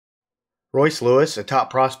Royce Lewis, a top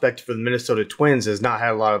prospect for the Minnesota Twins, has not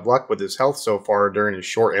had a lot of luck with his health so far during his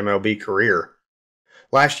short MLB career.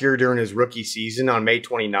 Last year, during his rookie season on May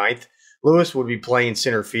 29th, Lewis would be playing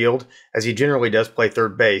center field, as he generally does play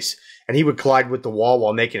third base, and he would collide with the wall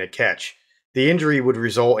while making a catch. The injury would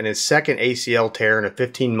result in his second ACL tear in a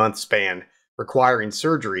 15-month span, requiring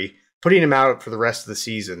surgery, putting him out for the rest of the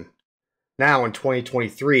season. Now in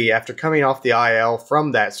 2023, after coming off the IL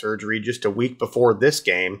from that surgery just a week before this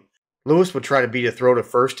game, Lewis would try to beat a throw to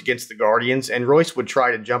first against the Guardians, and Royce would try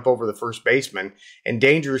to jump over the first baseman and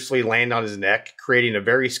dangerously land on his neck, creating a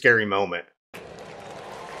very scary moment.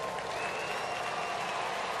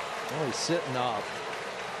 Oh, he's sitting up.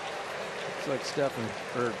 Looks like Stephen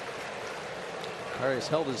or Arias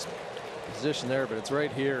held his position there, but it's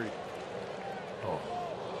right here. Oh.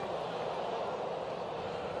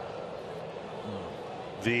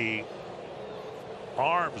 The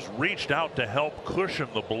arms reached out to help cushion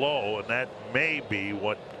the blow, and that may be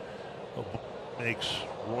what makes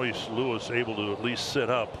Royce Lewis able to at least sit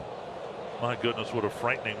up. My goodness, what a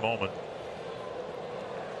frightening moment.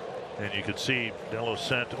 And you could see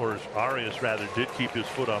or Arias rather, did keep his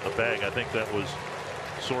foot on the bag. I think that was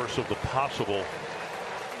source of the possible.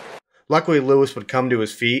 Luckily, Lewis would come to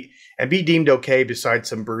his feet and be deemed okay besides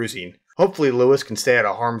some bruising. Hopefully, Lewis can stay out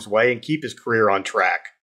of harm's way and keep his career on track.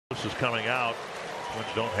 This is coming out. Twins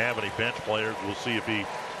don't have any bench players. We'll see if he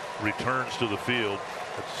returns to the field.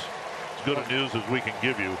 It's as good a news as we can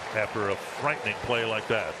give you after a frightening play like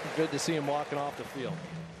that. Good to see him walking off the field.